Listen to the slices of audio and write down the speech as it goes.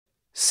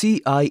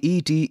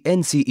CIET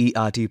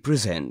NCERT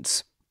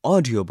presents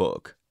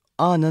audiobook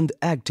Anand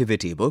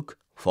Activity Book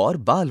for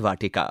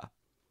Baalvatika.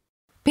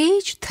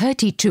 Page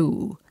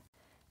 32.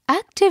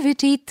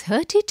 Activity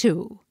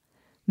 32.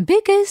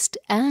 Biggest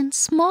and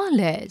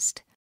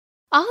smallest.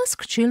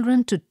 Ask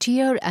children to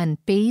tear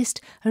and paste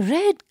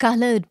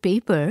red-colored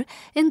paper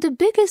in the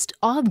biggest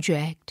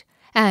object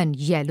and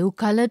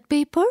yellow-colored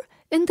paper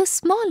in the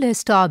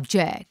smallest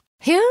object.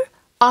 Here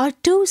are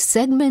two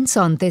segments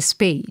on this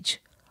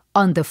page.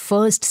 On the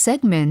first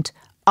segment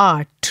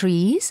are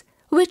trees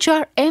which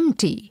are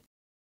empty.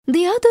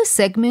 The other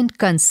segment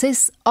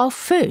consists of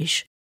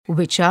fish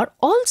which are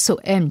also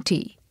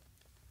empty.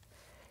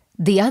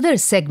 The other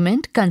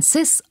segment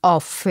consists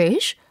of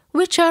fish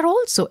which are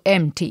also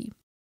empty.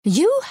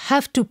 You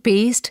have to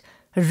paste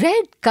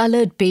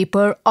red-colored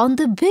paper on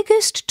the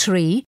biggest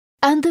tree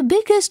and the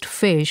biggest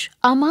fish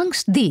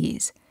amongst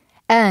these,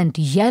 and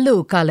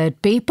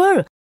yellow-colored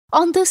paper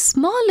on the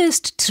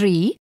smallest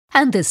tree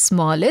and the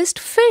smallest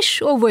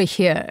fish over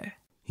here.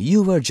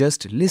 You were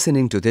just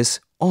listening to this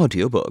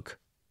audiobook.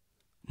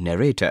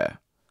 Narrator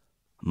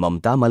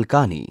Mamta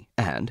Malkani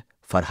and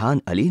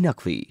Farhan Ali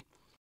Naqvi.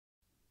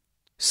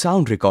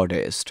 Sound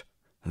recordist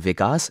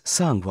Vikas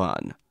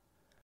Sangwan.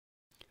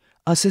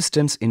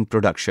 Assistants in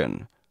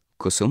production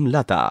Kusum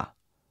Lata.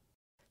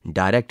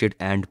 Directed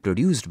and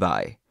produced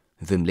by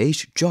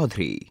Vimlesh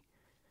Chaudhary.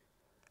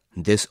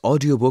 This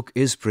audiobook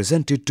is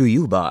presented to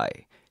you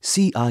by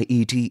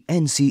CIET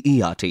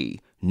NCERT,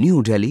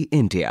 New Delhi,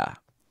 India.